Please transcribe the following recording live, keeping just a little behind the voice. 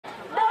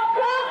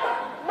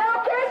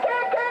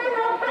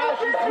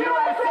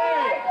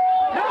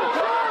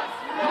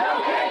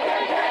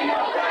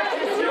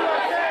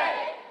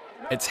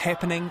It's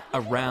happening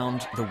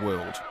around the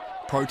world.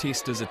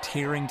 Protesters are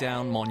tearing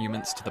down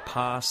monuments to the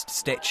past,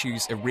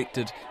 statues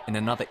erected in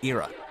another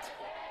era.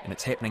 And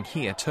it's happening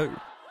here too.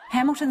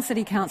 Hamilton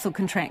City Council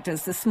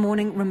contractors this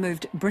morning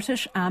removed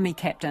British Army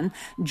Captain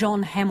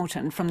John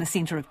Hamilton from the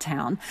centre of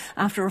town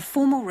after a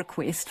formal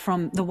request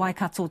from the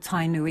Waikato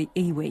Tainui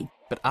iwi.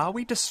 But are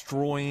we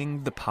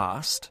destroying the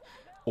past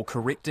or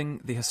correcting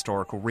the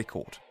historical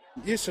record?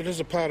 Yes, it is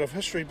a part of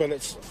history, but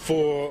it's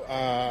for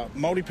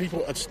Māori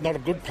people, it's not a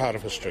good part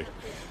of history.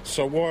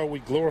 So why are we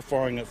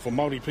glorifying it for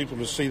Māori people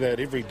to see that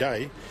every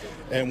day?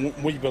 And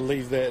we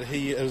believe that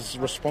he is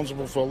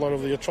responsible for a lot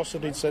of the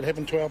atrocities that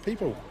happen to our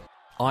people.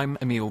 I'm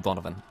Emile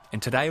Donovan,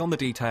 and today on The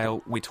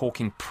Detail, we're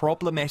talking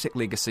problematic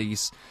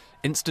legacies,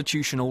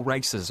 institutional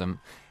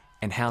racism,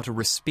 and how to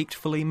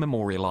respectfully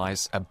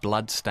memorialise a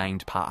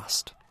blood-stained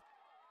past.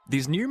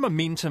 There's new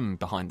momentum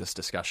behind this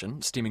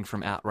discussion, stemming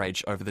from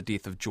outrage over the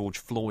death of George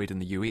Floyd in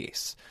the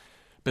US.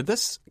 But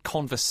this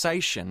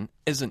conversation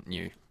isn't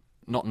new,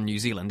 not in New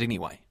Zealand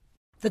anyway.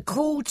 The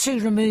call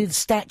to remove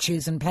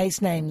statues and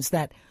place names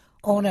that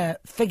honour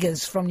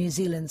figures from New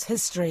Zealand's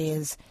history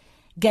is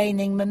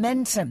gaining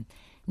momentum.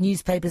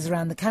 Newspapers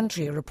around the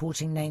country are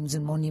reporting names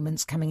and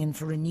monuments coming in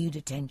for renewed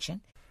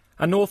attention.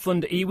 A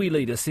Northland iwi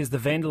leader says the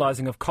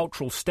vandalising of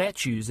cultural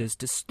statues is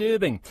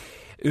disturbing.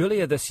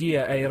 Earlier this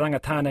year, a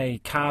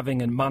rangatane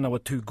carving in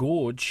Manawatu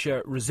Gorge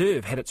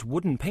Reserve had its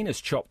wooden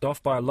penis chopped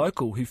off by a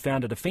local who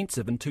found it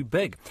offensive and too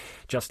big.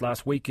 Just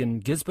last week in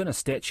Gisborne, a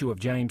statue of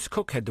James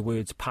Cook had the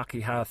words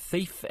Pākehā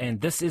thief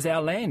and this is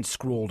our land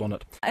scrawled on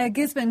it. A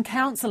Gisborne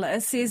councillor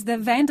says the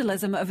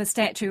vandalism of a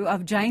statue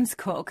of James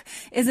Cook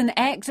is an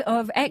act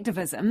of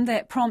activism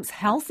that prompts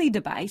healthy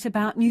debate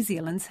about New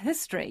Zealand's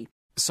history.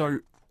 So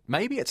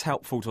maybe it's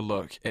helpful to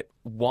look at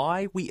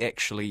why we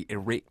actually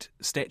erect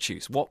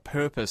statues. What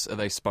purpose are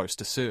they supposed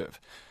to serve?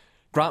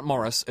 Grant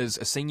Morris is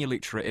a senior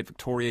lecturer at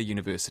Victoria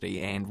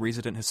University and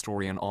resident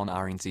historian on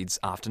RNZ's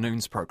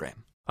Afternoons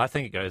programme. I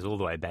think it goes all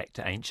the way back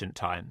to ancient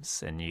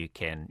times, and you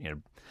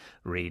can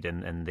read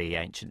in the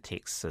ancient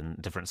texts in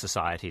different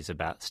societies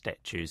about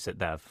statues that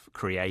they've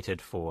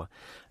created for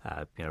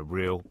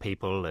real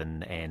people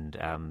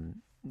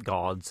and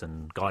gods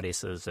and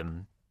goddesses,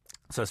 and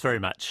so it's very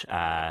much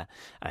a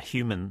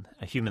human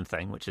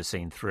thing, which is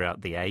seen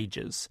throughout the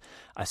ages.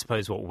 I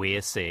suppose what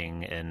we're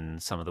seeing in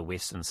some of the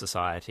Western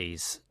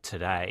societies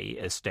today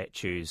is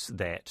statues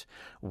that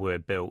were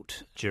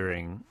built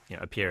during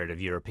a period of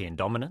European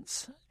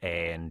dominance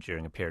and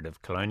during a period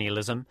of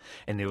colonialism,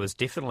 and there was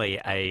definitely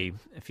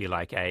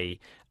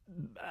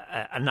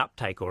an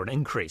uptake or an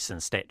increase in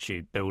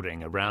statue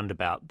building around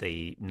about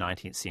the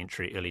 19th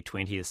century, early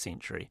 20th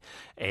century.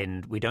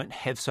 And we don't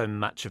have so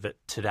much of it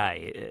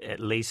today, at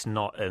least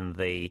not in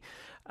the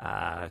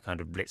kind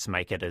of let's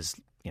make it as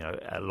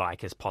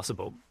alike as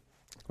possible.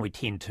 We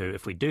tend to,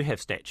 if we do have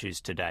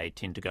statues today,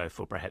 tend to go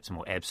for perhaps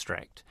more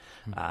abstract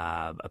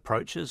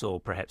approaches,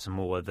 or perhaps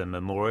more the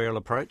memorial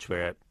approach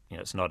where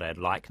it's not a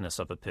likeness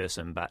of a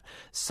person but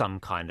some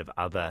kind of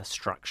other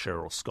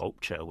structure or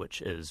sculpture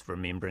which is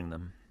remembering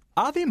them.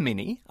 Are there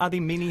many? Are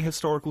there many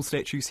historical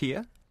statues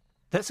here?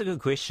 That's a good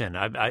question.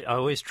 I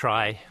always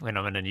try when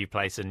I'm in a new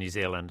place in New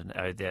Zealand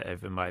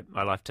over my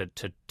life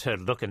to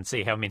look and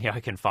see how many I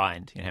can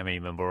find, how many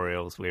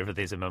memorials. Wherever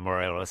there's a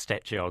memorial or a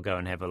statue, I'll go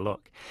and have a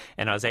look.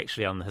 And I was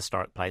actually on the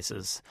Historic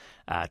Places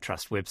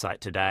Trust website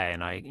today,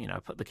 and I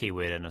put the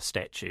keyword in of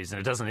statues, and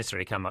it doesn't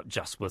necessarily come up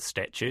just with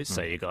statues,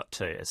 so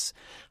it's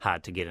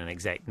hard to get an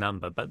exact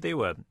number. But there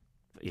were,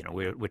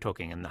 we're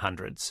talking in the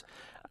hundreds.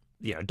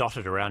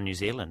 Dotted around New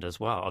Zealand as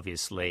well.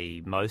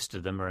 Obviously, most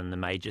of them are in the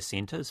major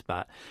centres,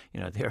 but,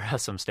 there are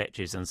some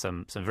statues in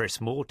some very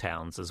small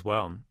towns as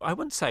well. I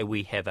wouldn't say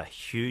we have a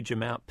huge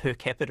amount per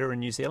capita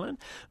in New Zealand,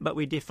 but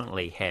we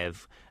definitely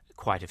have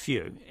quite a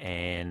few.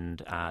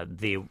 And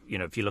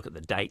if you look at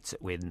the dates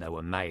when they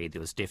were made, there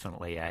was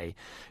definitely a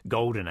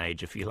golden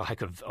age, if you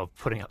like, of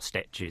putting up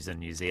statues in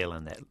New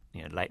Zealand, that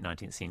late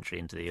 19th century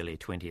into the early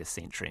 20th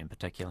century in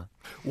particular.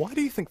 Why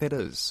do you think that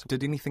is?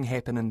 Did anything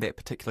happen in that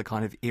particular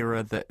kind of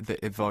era that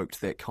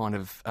evoked that kind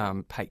of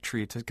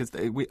patriotism? Because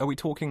are we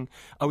talking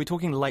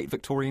late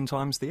Victorian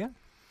times there?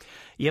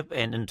 Yep,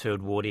 and into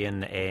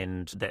Edwardian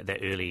and that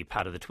early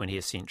part of the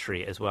 20th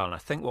century as well. And I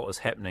think what was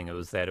happening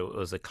was that it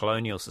was a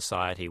colonial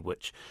society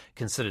which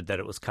considered that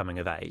it was coming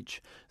of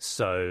age.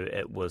 So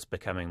it was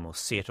becoming more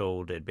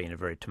settled. It had been a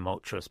very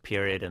tumultuous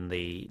period in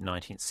the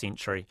 19th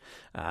century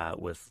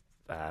with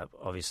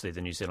obviously the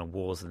New Zealand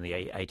Wars in the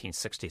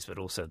 1860s, but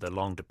also the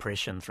Long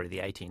Depression through the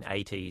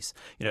 1880s.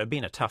 It had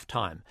been a tough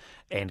time.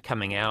 And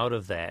coming out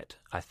of that,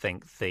 I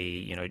think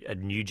the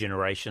new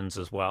generations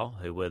as well,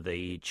 who were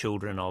the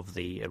children of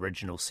the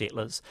original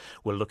settlers,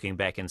 were looking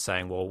back and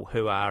saying, well,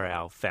 who are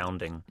our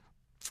founding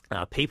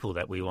people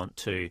that we want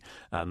to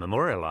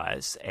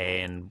memorialise?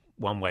 And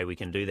one way we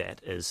can do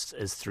that is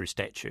through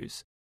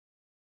statues.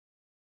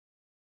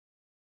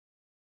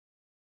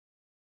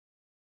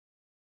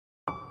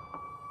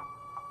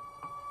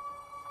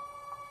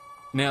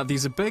 Now,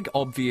 there's a big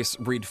obvious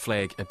red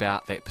flag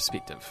about that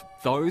perspective.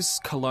 Those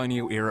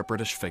colonial-era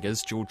British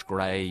figures, George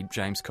Grey,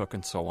 James Cook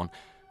and so on,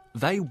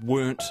 they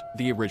weren't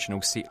the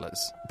original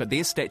settlers, but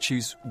their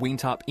statues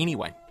went up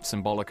anyway,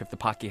 symbolic of the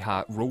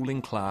Pākehā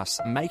ruling class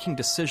making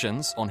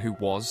decisions on who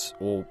was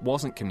or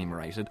wasn't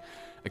commemorated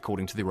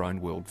according to their own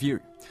worldview.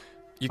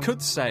 You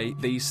could say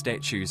these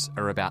statues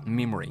are about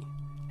memory.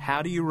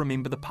 How do you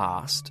remember the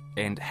past,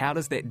 and how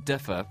does that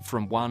differ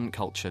from one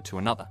culture to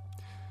another?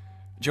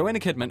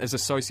 Joanna Kidman is a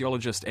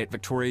sociologist at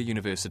Victoria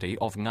University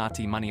of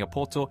Ngāti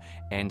Maniapoto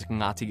and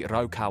Ngāti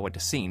Raukawa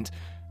descent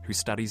who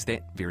studies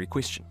that very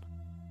question.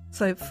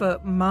 So for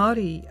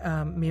Māori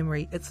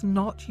memory, it's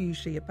not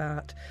usually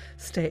about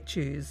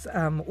statues,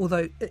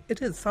 although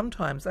it is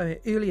sometimes.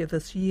 Earlier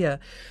this year,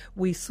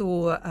 we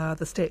saw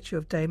the statue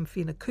of Dame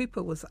Whina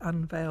Cooper was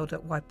unveiled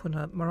at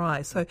Waipuna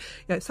Marae. So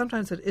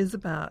sometimes it is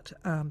about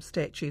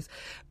statues,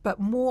 but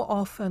more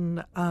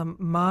often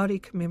Māori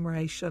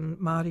commemoration,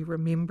 Māori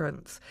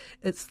remembrance,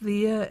 it's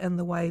there in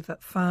the way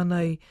that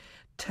whānau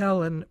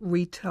tell and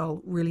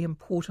retell really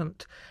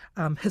important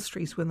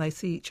histories when they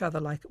see each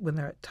other, like when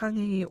they're at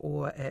tangi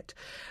or at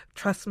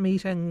trust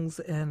meetings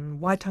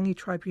and Waitangi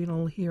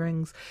Tribunal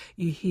hearings.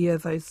 You hear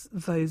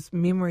those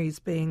memories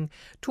being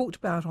talked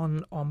about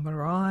on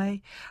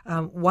marae.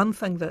 One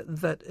thing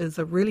that is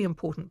a really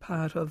important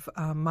part of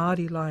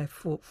Māori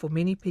life for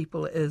many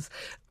people is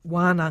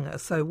wānanga.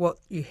 So what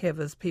you have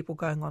is people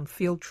going on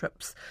field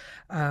trips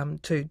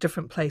to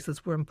different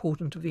places where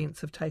important events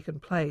have taken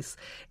place.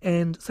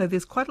 And so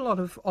there's quite a lot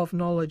of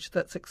knowledge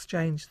that's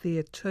exchanged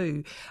there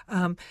too.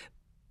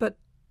 But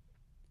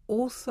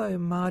also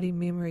Māori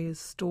memory is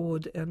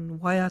stored in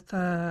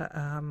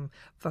waiata,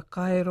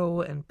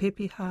 whakaero and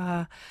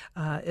pepeha.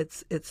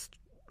 It's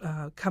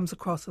comes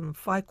across in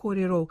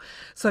whaikorero.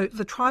 So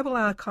the tribal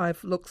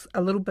archive looks a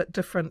little bit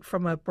different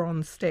from a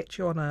bronze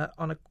statue on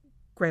a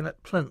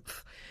granite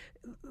plinth.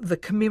 The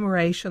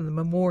commemoration,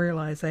 the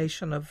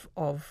memorialisation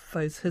of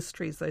those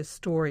histories, those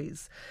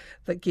stories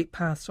that get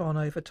passed on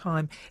over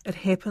time, it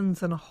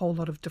happens in a whole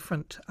lot of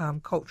different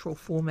cultural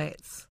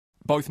formats.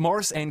 Both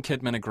Morris and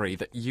Kidman agree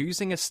that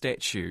using a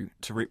statue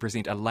to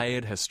represent a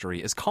layered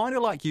history is kind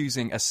of like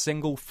using a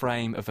single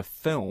frame of a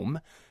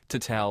film to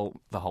tell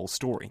the whole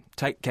story.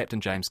 Take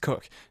Captain James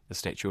Cook, the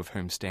statue of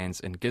whom stands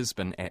in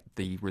Gisborne at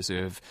the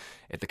reserve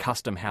at the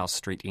Custom House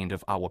Street end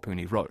of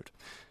Awapuni Road.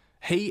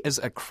 He is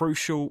a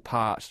crucial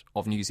part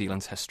of New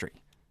Zealand's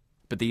history,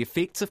 but the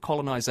effects of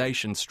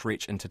colonisation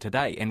stretch into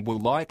today and will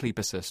likely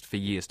persist for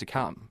years to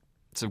come.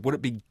 So would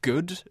it be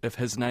good if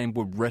his name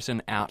were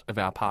written out of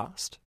our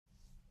past?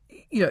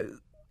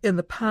 In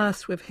the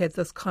past we've had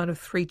this kind of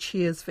three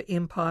cheers for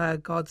empire,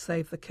 God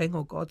save the king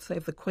or God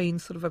save the queen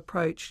sort of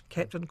approach.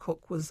 Captain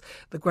Cook was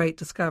the great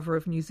discoverer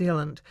of New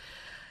Zealand.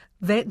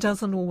 That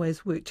doesn't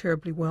always work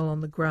terribly well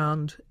on the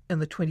ground in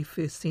the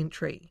 21st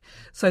century.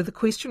 So the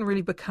question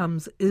really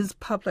becomes, is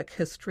public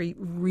history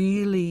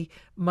really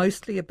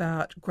mostly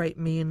about great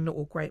men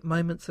or great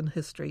moments in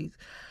history?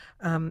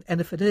 And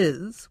if it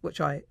is,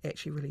 which I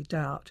actually really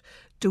doubt,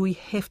 do we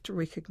have to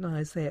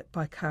recognise that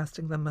by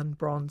casting them in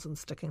bronze and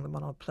sticking them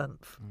on a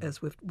plinth,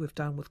 as we've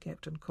done with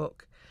Captain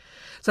Cook?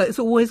 So it's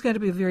always going to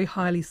be a very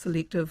highly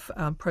selective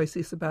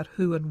process about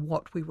who and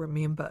what we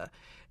remember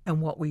and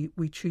what we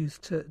choose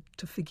to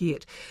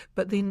forget.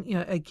 But then,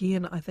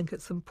 again, I think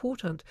it's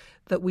important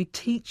that we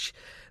teach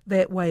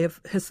that way of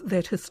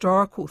that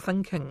historical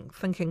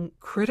thinking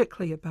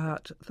critically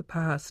about the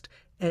past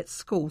at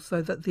school,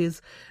 so that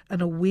there's an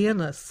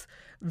awareness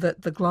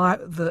that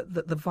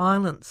the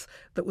violence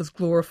that was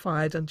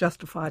glorified and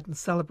justified and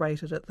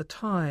celebrated at the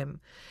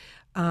time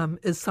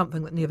is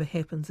something that never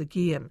happens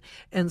again.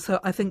 And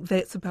so I think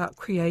that's about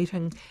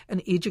creating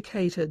an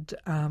educated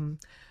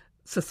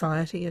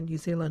society in New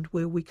Zealand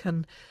where we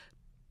can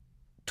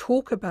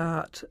talk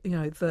about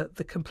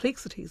the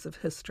complexities of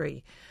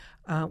history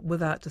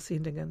without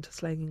descending into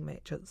slagging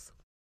matches.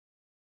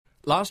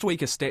 Last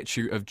week, a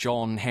statue of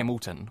John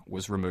Hamilton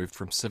was removed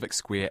from Civic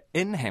Square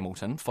in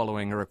Hamilton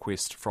following a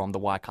request from the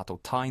Waikato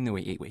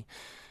Tainui iwi.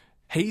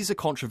 He's a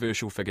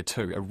controversial figure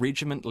too, a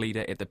regiment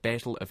leader at the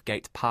Battle of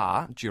Gate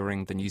Pā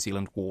during the New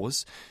Zealand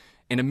Wars,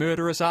 and a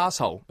murderous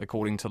arsehole,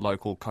 according to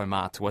local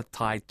kaumātua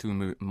Tai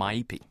Tumu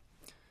Maipi.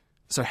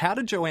 So how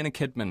did Joanna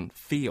Kidman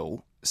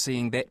feel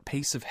seeing that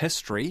piece of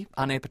history,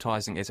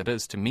 unappetising as it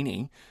is to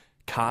many,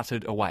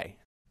 carted away?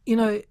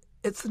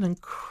 It's an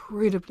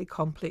incredibly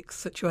complex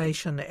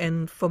situation,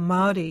 and for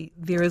Māori,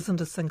 there isn't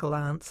a single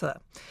answer.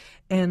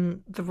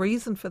 And the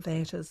reason for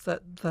that is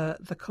that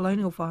the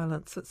colonial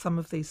violence that some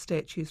of these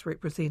statues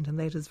represent, and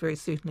that is very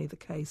certainly the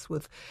case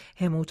with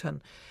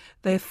Hamilton,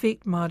 they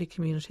affect Māori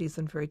communities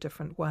in very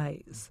different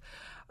ways.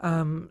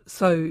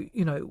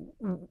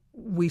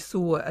 We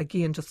saw,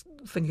 again, just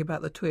thinking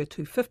about the Tuea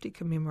 250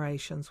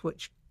 commemorations,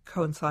 which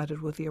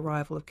coincided with the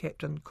arrival of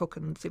Captain Cook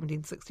in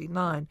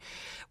 1769,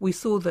 we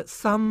saw that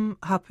some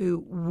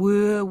hapu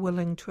were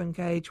willing to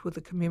engage with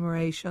the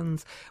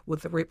commemorations,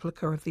 with the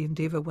replica of the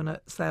Endeavour when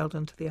it sailed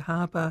into their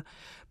harbour,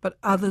 but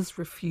others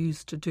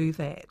refused to do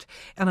that.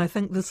 And I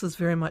think this is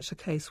very much the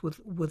case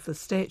with the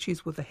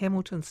statues, with the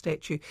Hamilton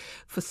statue.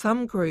 For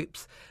some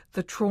groups,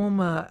 the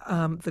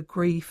trauma, the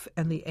grief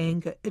and the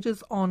anger, it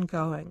is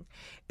ongoing,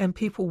 and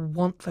people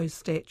want those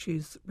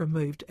statues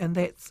removed, and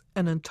that's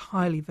an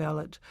entirely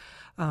valid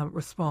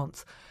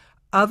response.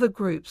 Other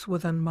groups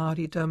within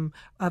Māoridom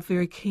are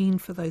very keen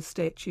for those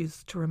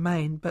statues to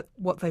remain, but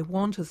what they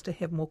want is to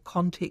have more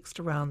context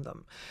around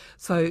them.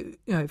 So,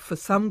 for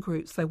some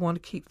groups, they want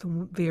to keep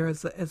them there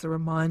as a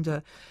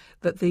reminder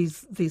that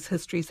these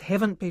histories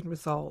haven't been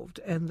resolved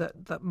and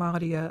that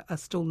Māori are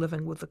still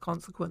living with the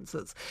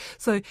consequences.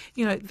 So,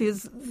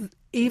 there's,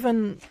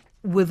 even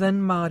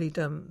within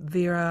Māoridom,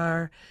 there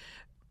are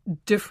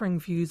differing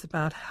views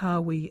about how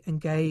we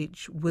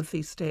engage with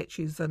these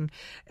statues and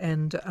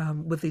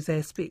with these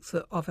aspects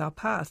of our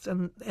past,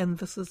 and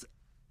this is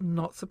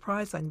not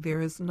surprising. There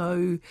is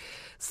no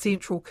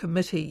central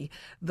committee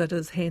that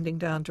is handing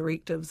down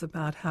directives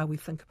about how we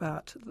think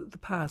about the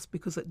past,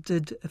 because it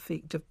did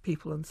affect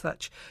people in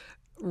such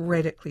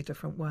radically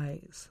different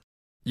ways.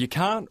 You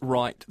can't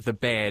write the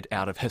bad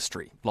out of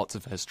history. Lots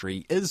of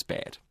history is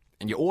bad.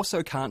 And you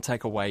also can't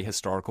take away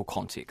historical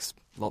context.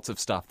 Lots of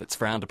stuff that's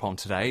frowned upon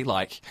today,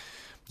 like,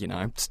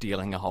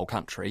 stealing a whole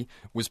country,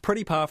 was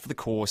pretty par for the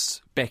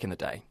course back in the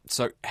day.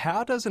 So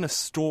how does an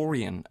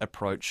historian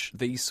approach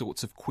these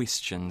sorts of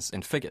questions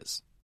and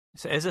figures?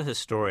 So as a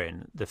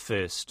historian, the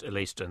first, at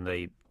least in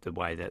the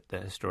way that the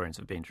historians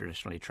have been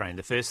traditionally trained,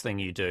 the first thing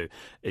you do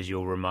is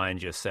you'll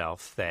remind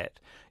yourself that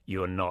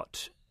you're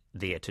not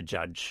there to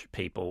judge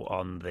people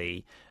on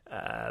the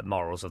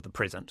morals of the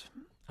present.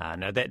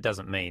 Now, that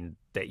doesn't mean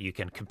that you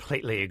can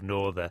completely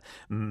ignore the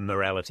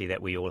morality that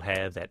we all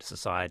have, that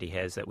society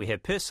has, that we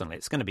have personally.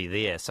 It's going to be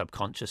there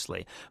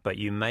subconsciously, but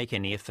you make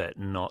an effort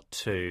not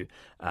to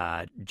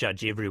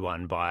judge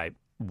everyone by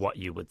what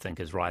you would think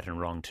is right and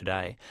wrong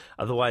today.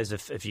 Otherwise,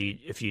 if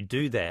you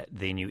do that,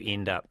 then you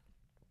end up,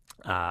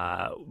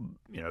 by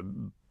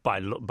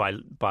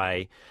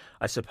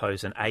I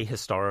suppose an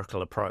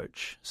ahistorical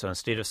approach. So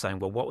instead of saying,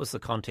 well, what was the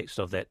context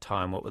of that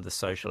time? What were the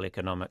social,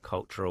 economic,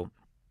 cultural,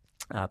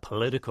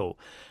 political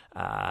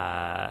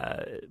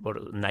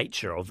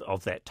nature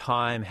of that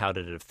time? How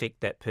did it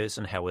affect that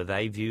person? How were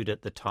they viewed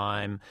at the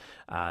time?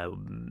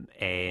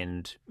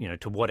 And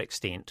to what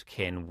extent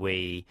can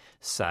we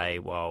say,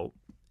 well,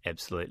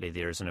 absolutely,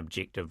 there is an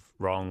objective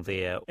wrong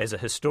there. As a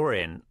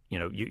historian,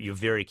 you're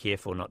very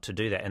careful not to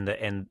do that.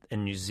 And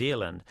in New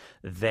Zealand,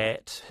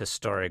 that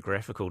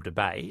historiographical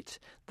debate,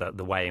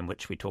 the way in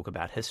which we talk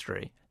about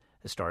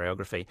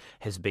historiography,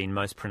 has been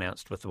most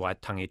pronounced with the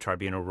Waitangi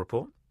Tribunal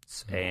report.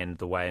 And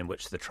the way in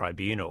which the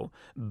tribunal,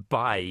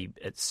 by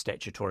its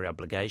statutory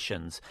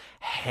obligations,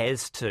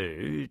 has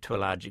to a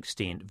large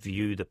extent,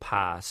 view the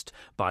past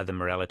by the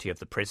morality of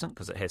the present,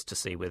 because it has to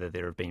see whether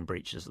there have been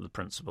breaches of the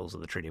principles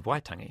of the Treaty of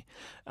Waitangi,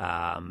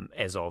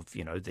 as of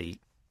the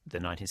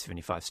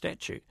 1975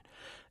 statute.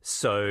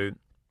 So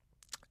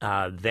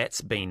that's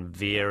been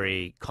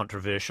very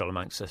controversial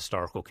amongst the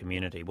historical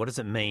community. What does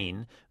it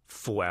mean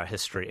for our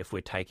history if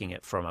we're taking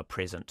it from a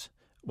present,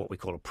 what we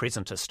call a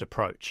presentist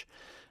approach?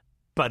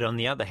 But on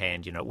the other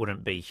hand, it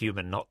wouldn't be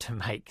human not to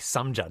make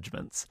some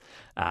judgments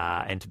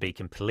and to be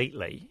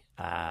completely,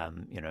 I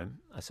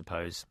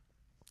suppose,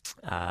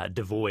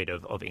 devoid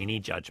of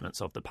any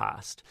judgments of the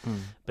past,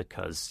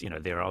 because,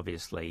 there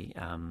obviously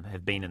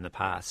have been in the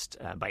past,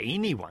 by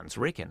anyone's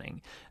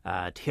reckoning,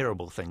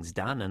 terrible things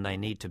done, and they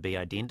need to be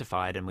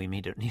identified, and we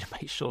need to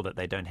make sure that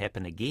they don't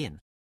happen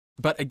again.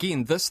 But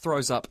again, this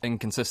throws up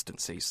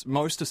inconsistencies.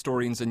 Most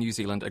historians in New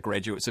Zealand are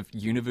graduates of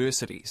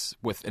universities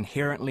with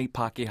inherently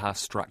Pākehā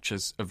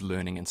structures of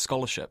learning and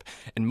scholarship.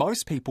 And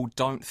most people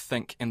don't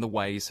think in the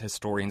ways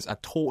historians are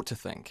taught to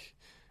think.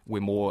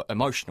 We're more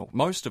emotional.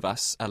 Most of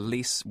us are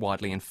less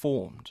widely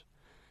informed.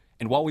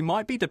 And while we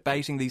might be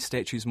debating these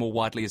statues more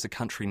widely as a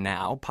country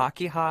now,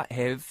 Pākehā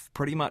have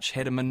pretty much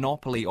had a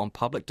monopoly on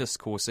public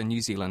discourse in New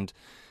Zealand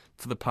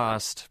for the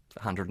past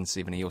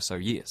 170 or so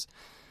years.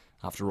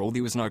 After all,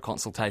 there was no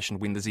consultation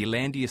when the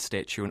Zealandia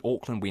statue in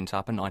Auckland went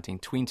up in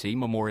 1920,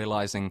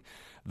 memorialising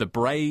the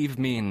brave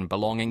men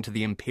belonging to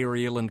the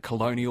imperial and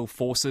colonial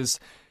forces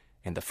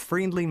and the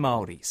friendly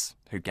Māoris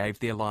who gave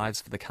their lives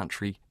for the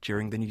country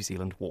during the New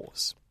Zealand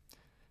Wars.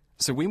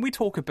 So when we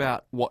talk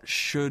about what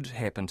should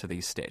happen to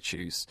these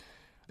statues,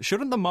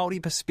 shouldn't the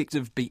Māori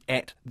perspective be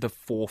at the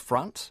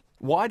forefront?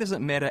 Why does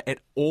it matter at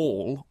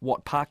all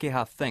what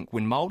Pākehā think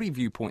when Māori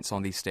viewpoints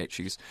on these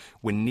statues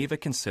were never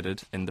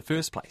considered in the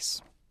first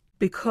place?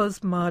 Because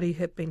Māori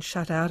have been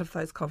shut out of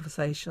those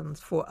conversations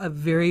for a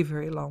very,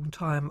 very long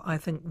time, I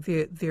think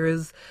there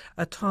is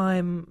a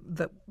time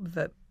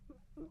that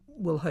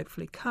will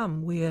hopefully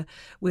come where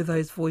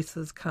those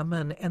voices come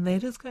in, and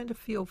that is going to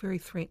feel very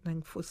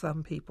threatening for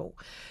some people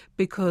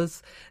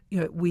because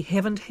we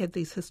haven't had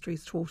these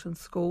histories taught in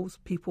schools.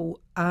 People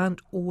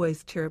aren't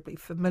always terribly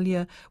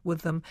familiar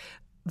with them.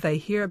 They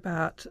hear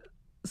about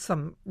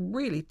some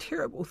really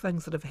terrible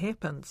things that have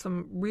happened,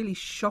 some really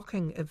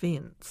shocking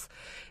events,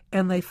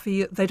 and they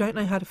don't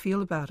know how to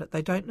feel about it.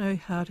 They don't know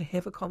how to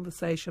have a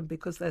conversation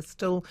because they're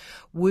still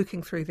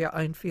working through their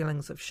own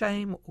feelings of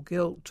shame or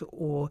guilt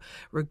or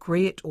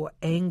regret or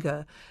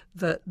anger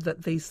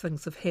that these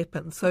things have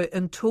happened. So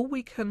until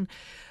we can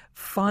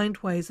find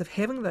ways of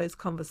having those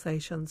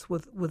conversations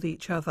with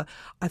each other,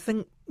 I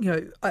think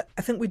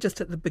I think we're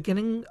just at the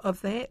beginning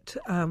of that.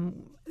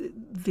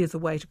 There's a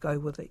way to go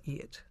with it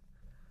yet.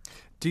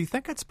 Do you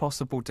think it's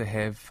possible to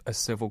have a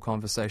civil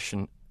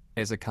conversation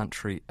as a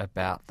country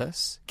about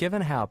this,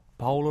 given how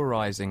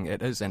polarising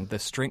it is and the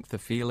strength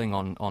of feeling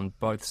on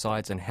both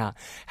sides and how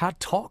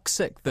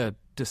toxic the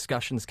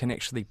discussions can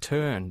actually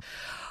turn?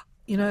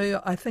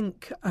 I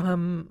think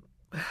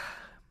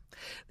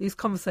these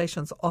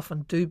conversations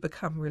often do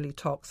become really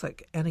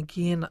toxic. And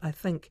again, I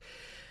think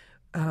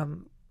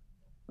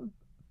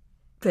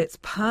that's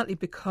partly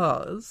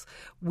because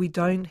we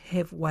don't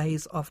have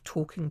ways of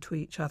talking to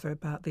each other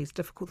about these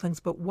difficult things.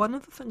 But one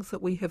of the things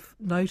that we have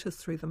noticed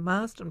through the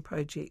Marsden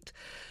project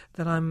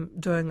that I'm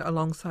doing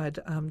alongside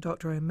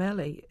Dr.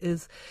 O'Malley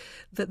is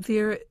that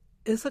there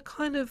is a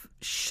kind of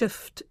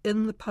shift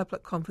in the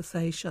public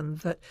conversation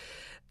that,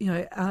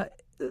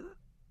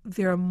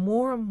 there are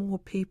more and more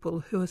people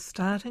who are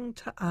starting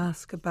to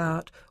ask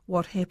about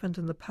what happened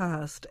in the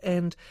past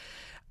and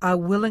are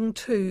willing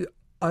to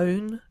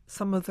own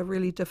some of the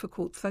really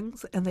difficult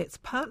things, and that's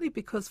partly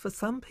because for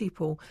some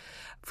people,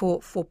 for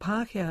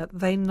Pākehā,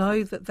 they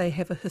know that they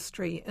have a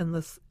history in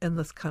this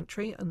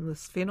country, in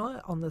this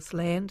whenua, on this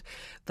land.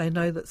 They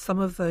know that some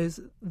of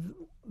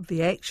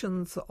the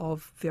actions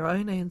of their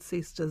own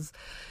ancestors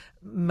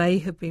may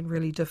have been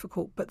really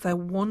difficult, but they're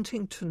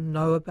wanting to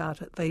know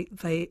about it.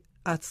 They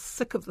are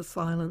sick of the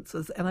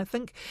silences, and I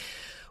think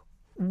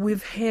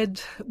we've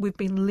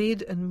been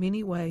led in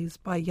many ways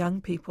by young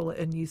people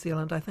in New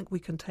Zealand. I think we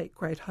can take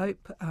great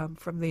hope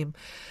from them.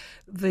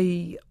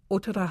 The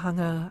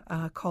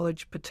Otarahanga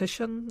College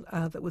petition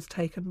that was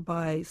taken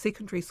by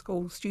secondary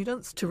school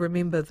students to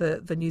remember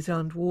the New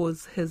Zealand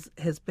Wars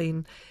had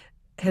an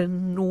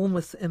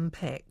enormous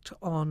impact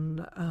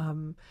on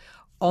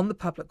the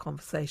public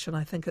conversation.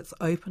 I think it's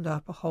opened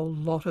up a whole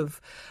lot of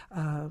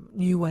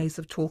new ways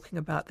of talking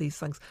about these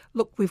things.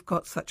 Look, we've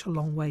got such a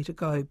long way to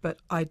go, but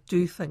I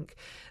do think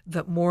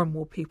that more and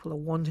more people are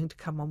wanting to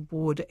come on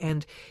board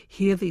and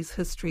hear these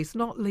histories,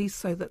 not least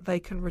so that they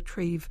can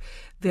retrieve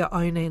their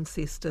own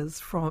ancestors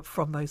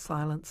from those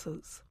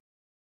silences.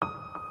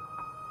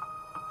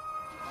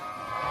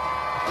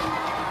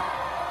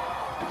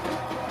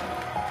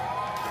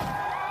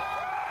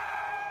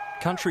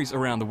 Countries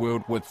around the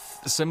world with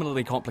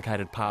similarly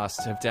complicated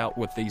pasts have dealt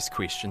with these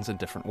questions in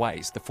different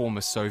ways. The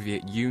former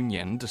Soviet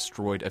Union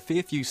destroyed a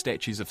fair few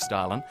statues of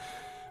Stalin,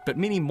 but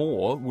many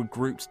more were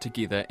grouped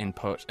together and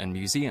put in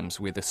museums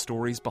where the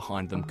stories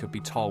behind them could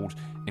be told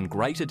in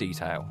greater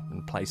detail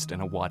and placed in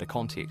a wider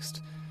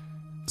context.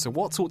 So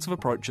what sorts of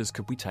approaches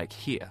could we take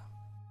here?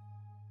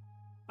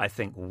 I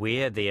think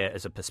where there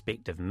is a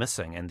perspective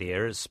missing, and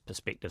there is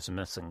perspectives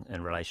missing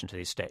in relation to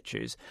these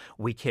statues,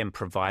 we can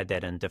provide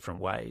that in different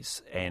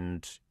ways.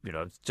 And,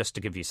 just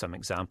to give you some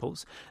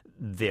examples,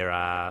 there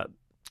are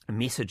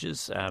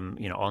messages,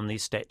 on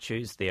these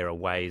statues. There are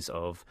ways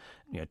of,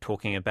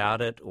 talking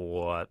about it,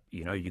 or,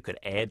 you could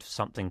add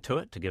something to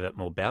it to give it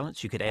more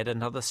balance. You could add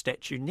another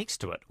statue next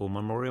to it or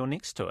memorial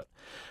next to it.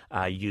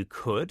 You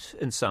could,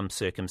 in some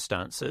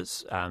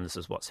circumstances, this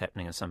is what's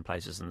happening in some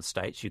places in the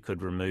States, you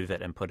could remove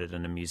it and put it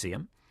in a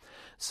museum.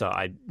 So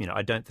I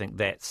don't think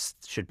that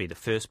should be the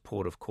first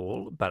port of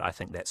call, but I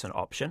think that's an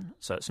option.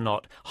 So it's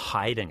not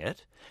hiding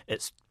it.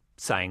 It's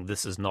saying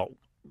this is not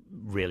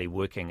really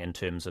working in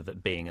terms of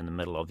it being in the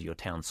middle of your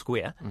town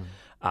square.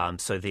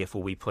 So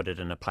therefore we put it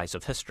in a place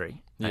of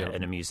history,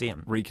 in a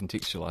museum.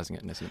 Recontextualising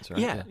it in a sense,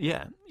 right?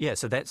 Yeah.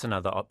 So that's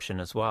another option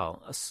as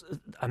well.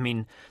 I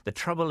mean, the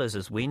trouble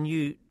is when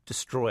you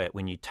destroy it,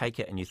 when you take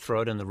it and you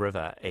throw it in the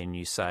river and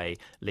you say,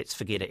 let's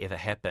forget it ever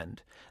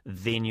happened,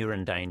 then you're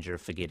in danger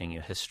of forgetting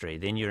your history.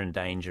 Then you're in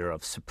danger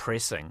of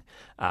suppressing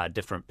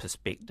different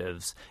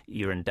perspectives.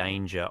 You're in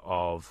danger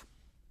of,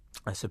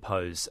 I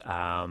suppose,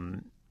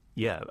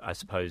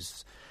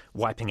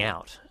 wiping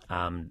out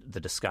the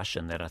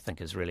discussion that I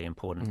think is really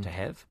important to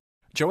have.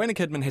 Joanna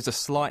Kidman has a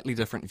slightly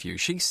different view.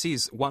 She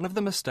says one of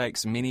the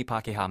mistakes many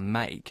Pākehā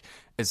make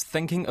is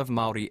thinking of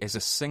Māori as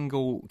a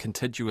single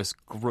contiguous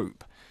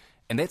group.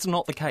 And that's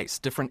not the case.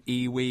 Different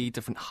iwi,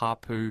 different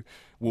hapu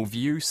will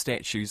view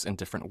statues in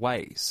different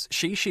ways.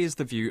 She shares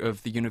the view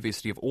of the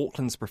University of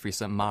Auckland's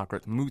Professor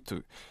Margaret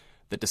Mutu,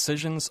 that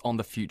decisions on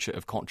the future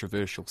of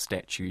controversial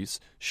statues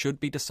should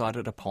be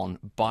decided upon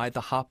by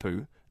the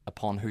hapu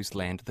upon whose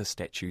land the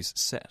statues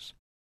sit.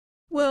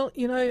 Well,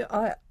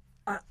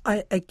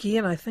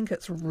 I think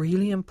it's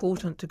really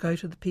important to go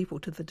to the people,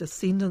 to the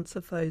descendants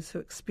of those who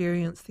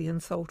experienced the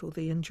insult or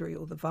the injury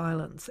or the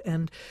violence,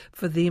 and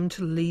for them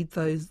to lead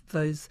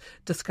those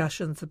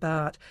discussions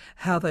about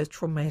how those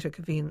traumatic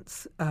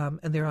events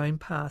in their own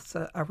past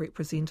are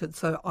represented.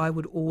 So I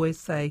would always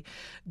say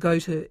go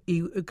to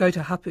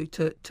hapu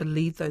to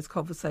lead those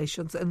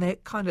conversations, and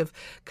that kind of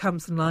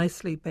comes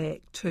nicely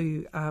back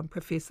to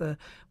Professor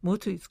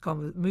Mutu's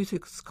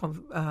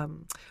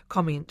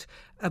comment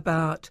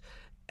about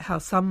how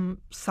some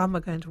are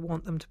going to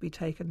want them to be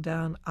taken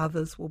down,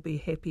 others will be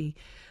happy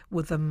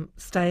with them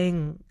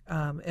staying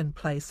in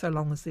place so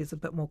long as there's a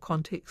bit more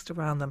context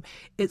around them.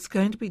 It's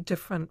going to be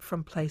different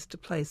from place to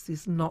place.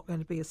 There's not going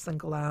to be a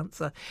single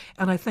answer.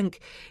 And I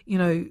think,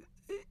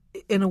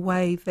 in a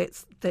way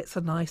that's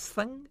a nice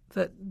thing,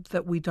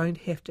 that we don't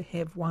have to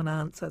have one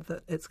answer,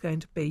 that it's going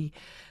to be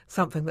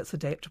something that's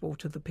adaptable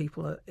to the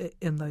people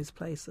in those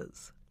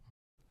places.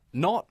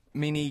 Not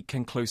many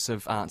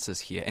conclusive answers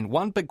here, and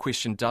one big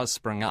question does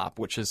spring up,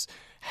 which is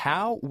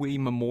how we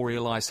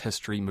memorialise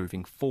history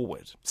moving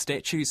forward.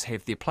 Statues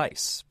have their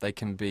place. They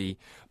can be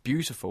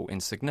beautiful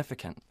and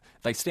significant.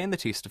 They stand the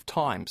test of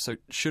time, so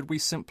should we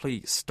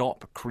simply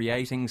stop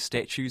creating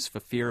statues for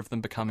fear of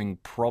them becoming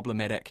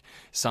problematic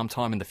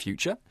sometime in the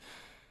future?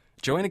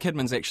 Joanna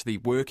Kidman's actually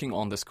working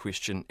on this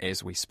question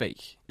as we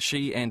speak.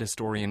 She and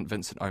historian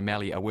Vincent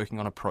O'Malley are working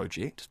on a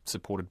project,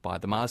 supported by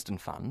the Marsden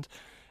Fund,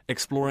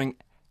 exploring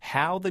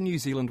how the New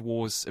Zealand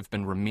wars have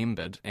been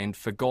remembered and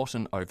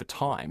forgotten over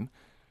time,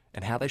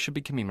 and how they should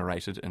be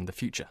commemorated in the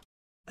future.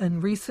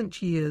 In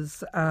recent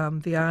years,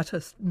 the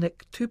artist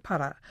Nick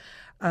Tupara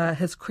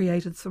has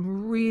created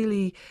some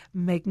really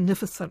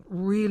magnificent,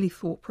 really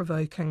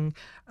thought-provoking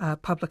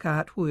public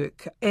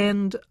artwork.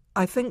 And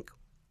I think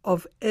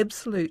of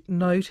absolute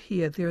note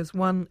here, there is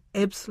one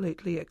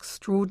absolutely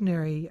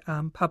extraordinary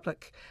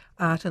public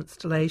art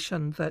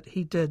installation that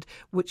he did,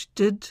 which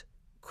did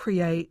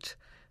create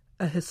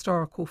a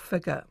historical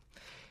figure,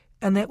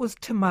 and that was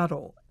Te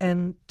Maro.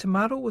 And Te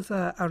Maro was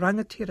a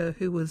rangatira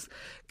who was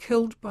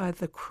killed by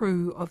the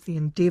crew of the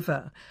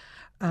Endeavour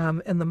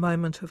in the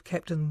moment of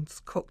Captain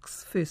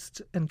Cook's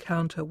first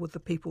encounter with the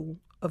people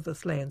of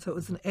this land. So it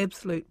was an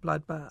absolute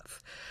bloodbath.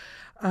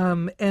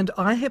 And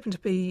I happened to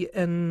be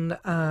in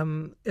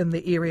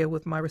the area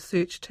with my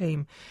research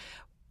team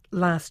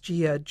last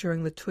year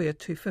during the Tuia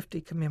 250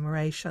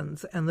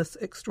 commemorations, and this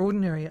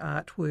extraordinary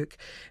artwork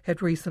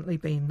had recently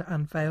been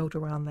unveiled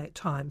around that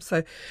time.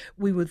 So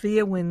we were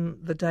there when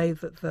the day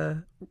that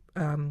the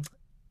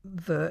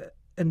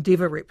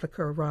Endeavour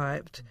replica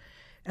arrived,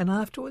 and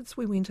afterwards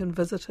we went and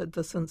visited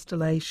this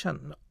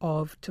installation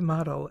of Te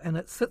Maro, and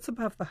it sits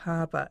above the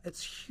harbour.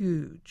 It's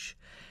huge,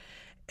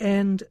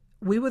 and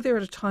we were there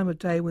at a time of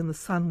day when the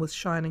sun was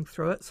shining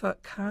through it, so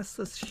it cast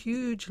this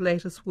huge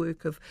lattice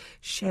work of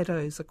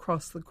shadows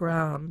across the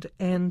ground.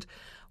 And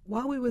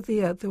while we were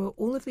there were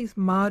all of these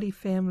Māori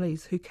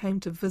families who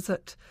came to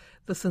visit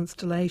this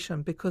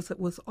installation because it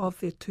was of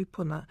their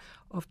tupuna,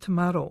 of Te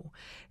Maro.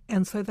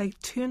 And so they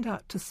turned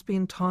out to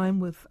spend time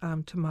with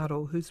Te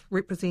Maro, who's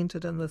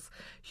represented in this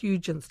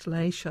huge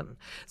installation.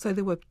 So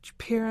there were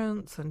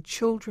parents and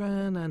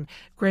children and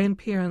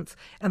grandparents,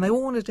 and they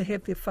all wanted to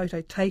have their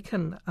photo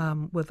taken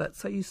with it.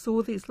 So you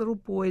saw these little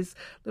boys,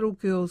 little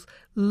girls,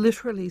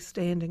 literally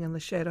standing in the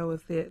shadow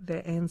of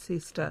their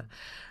ancestor.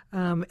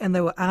 And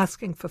they were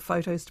asking for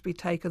photos to be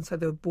taken, so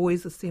there were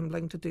boys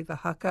assembling to do the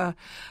haka.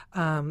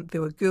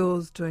 There were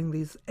girls doing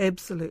these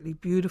absolutely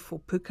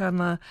beautiful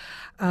pukana.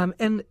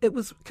 And it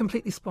was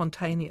completely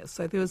spontaneous.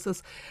 So there was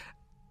this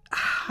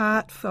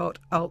heartfelt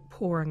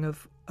outpouring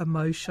of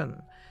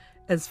emotion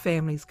as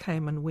families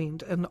came and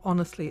went. And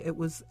honestly, it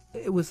was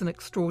an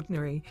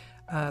extraordinary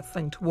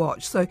thing to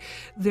watch. So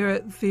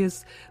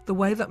there's the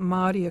way that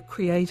Māori are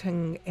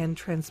creating and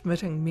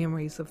transmitting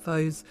memories of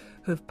those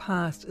who have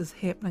passed is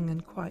happening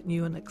in quite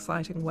new and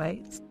exciting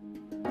ways.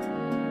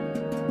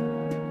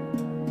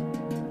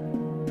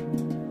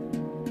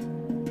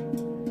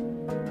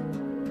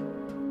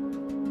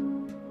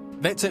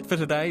 That's it for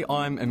today.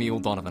 I'm Emile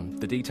Donovan.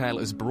 The Detail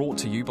is brought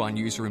to you by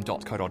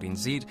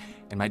newsroom.co.nz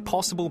and made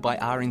possible by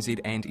RNZ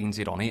and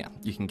NZ On Air.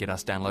 You can get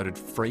us downloaded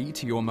free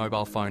to your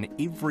mobile phone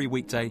every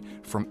weekday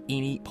from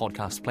any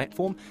podcast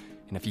platform.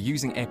 And if you're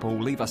using Apple,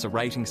 leave us a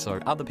rating so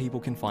other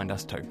people can find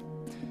us too.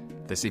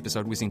 This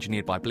episode was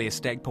engineered by Blair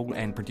Stagpool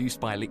and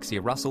produced by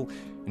Alexia Russell.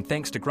 And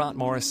thanks to Grant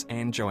Morris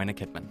and Joanna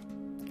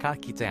Kidman. Ka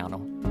kite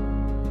anō.